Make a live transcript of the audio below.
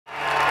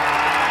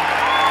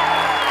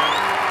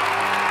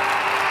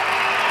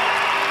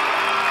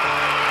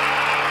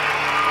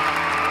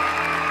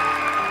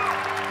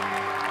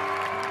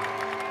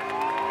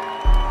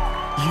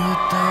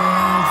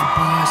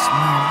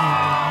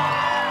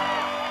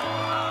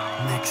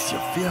makes you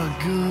feel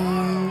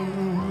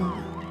good,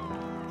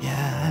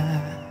 yeah.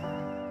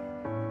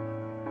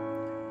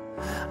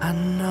 I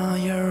know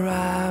you're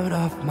out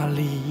of my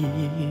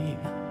league,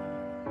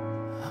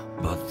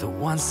 but the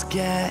one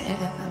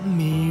scared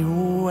me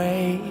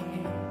away.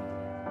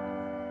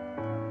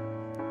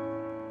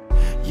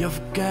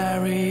 You've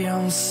carried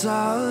on so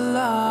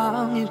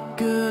long, you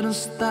couldn't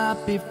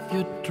stop if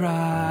you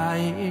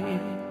tried.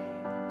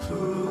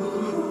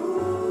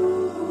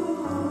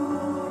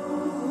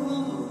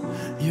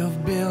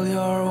 You've built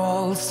your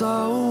wall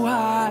so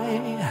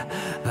high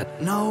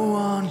that no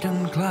one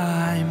can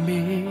climb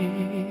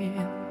it.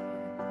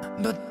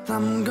 But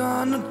I'm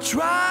gonna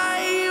try.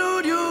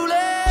 Would you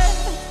let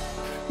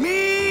me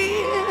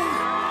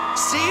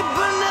see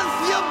beneath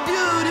your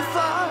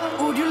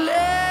beautiful? Would you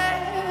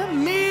let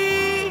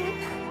me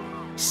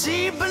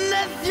see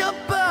beneath your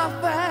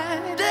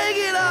perfect? Take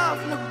it off,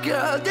 no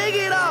girl, take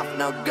it off,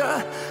 no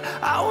girl.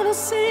 I wanna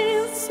see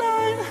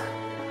inside.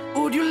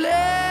 Would you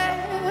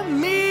let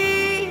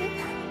me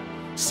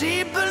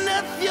see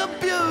beneath your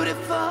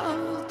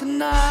beautiful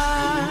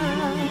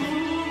tonight?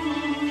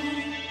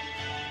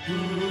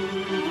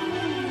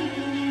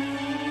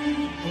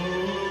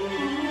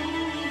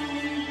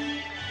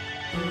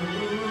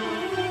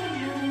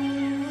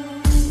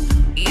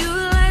 You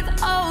let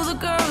all the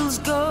girls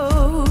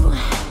go,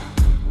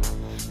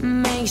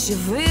 makes you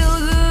feel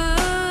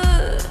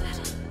good,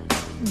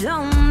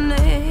 don't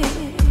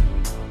it?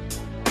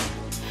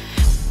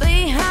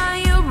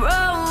 Behind your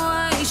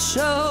Broadway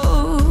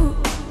show,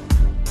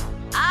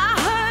 I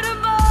heard a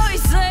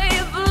voice say,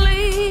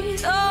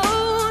 please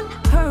don't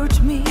hurt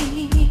me.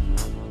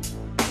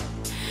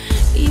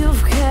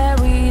 You've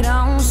carried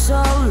on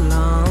so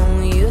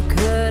long, you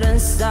couldn't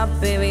stop,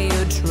 baby,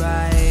 you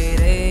tried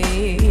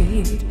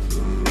it.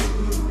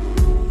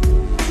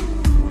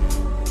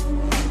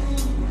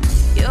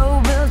 You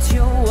built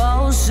your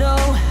wall so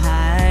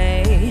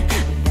high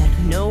that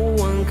no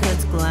one could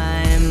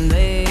climb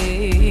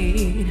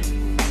it.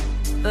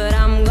 But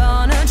I'm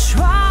gonna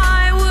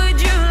try.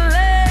 Would you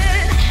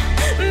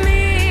let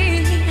me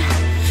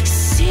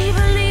see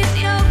beneath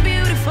your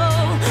beautiful?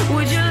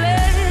 Would you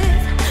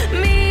let me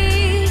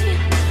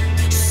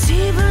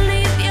see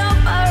beneath your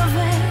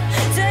perfect?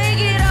 Take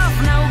it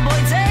off now, boy,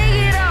 take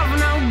it off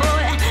now,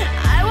 boy.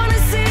 I wanna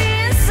see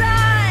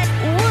inside.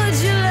 Would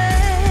you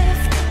let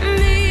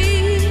me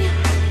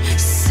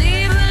see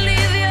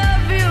beneath your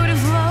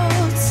beautiful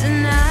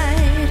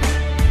tonight?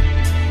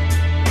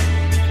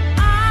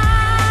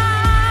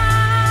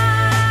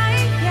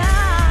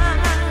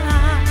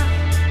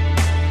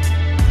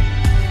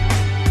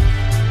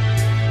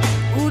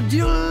 Would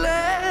you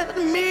let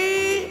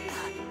me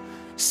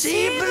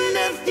see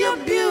beneath your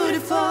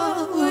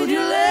beautiful? Would you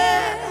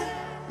let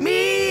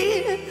me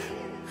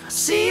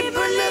see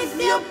beneath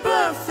your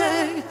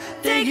perfect?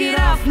 Take it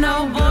off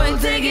now, boy,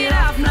 take it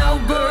off now,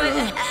 boy.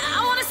 I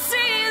wanna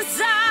see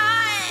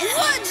inside.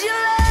 Would you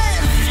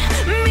let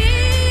me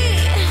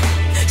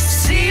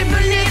see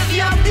beneath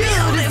your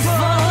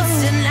beautiful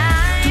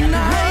tonight?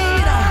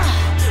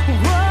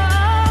 Whoa,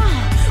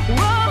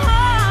 whoa.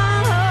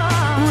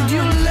 Would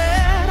you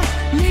let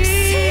me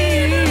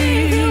See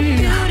beneath your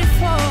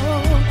beautiful.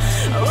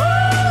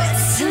 Ooh,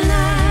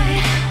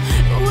 tonight.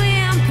 We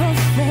ain't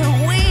perfect,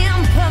 we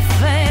ain't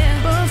perfect.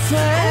 Would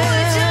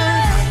you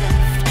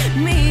let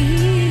me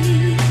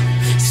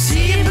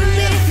see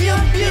beneath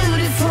your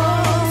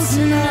beautiful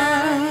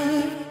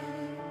tonight?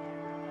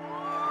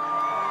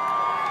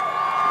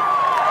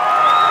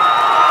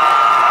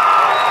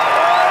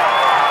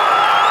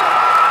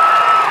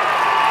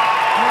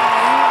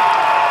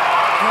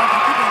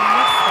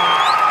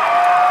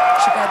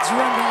 Që ka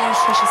dëgjuar ndonjëherë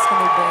sheshës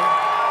Skënderbej,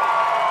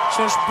 që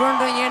është bërë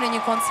ndonjëherë në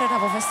një koncert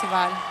apo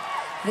festival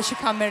dhe që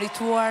ka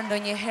merituar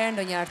ndonjëherë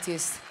ndonjë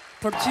artist.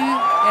 Për ty,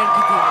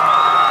 Ergi Dini.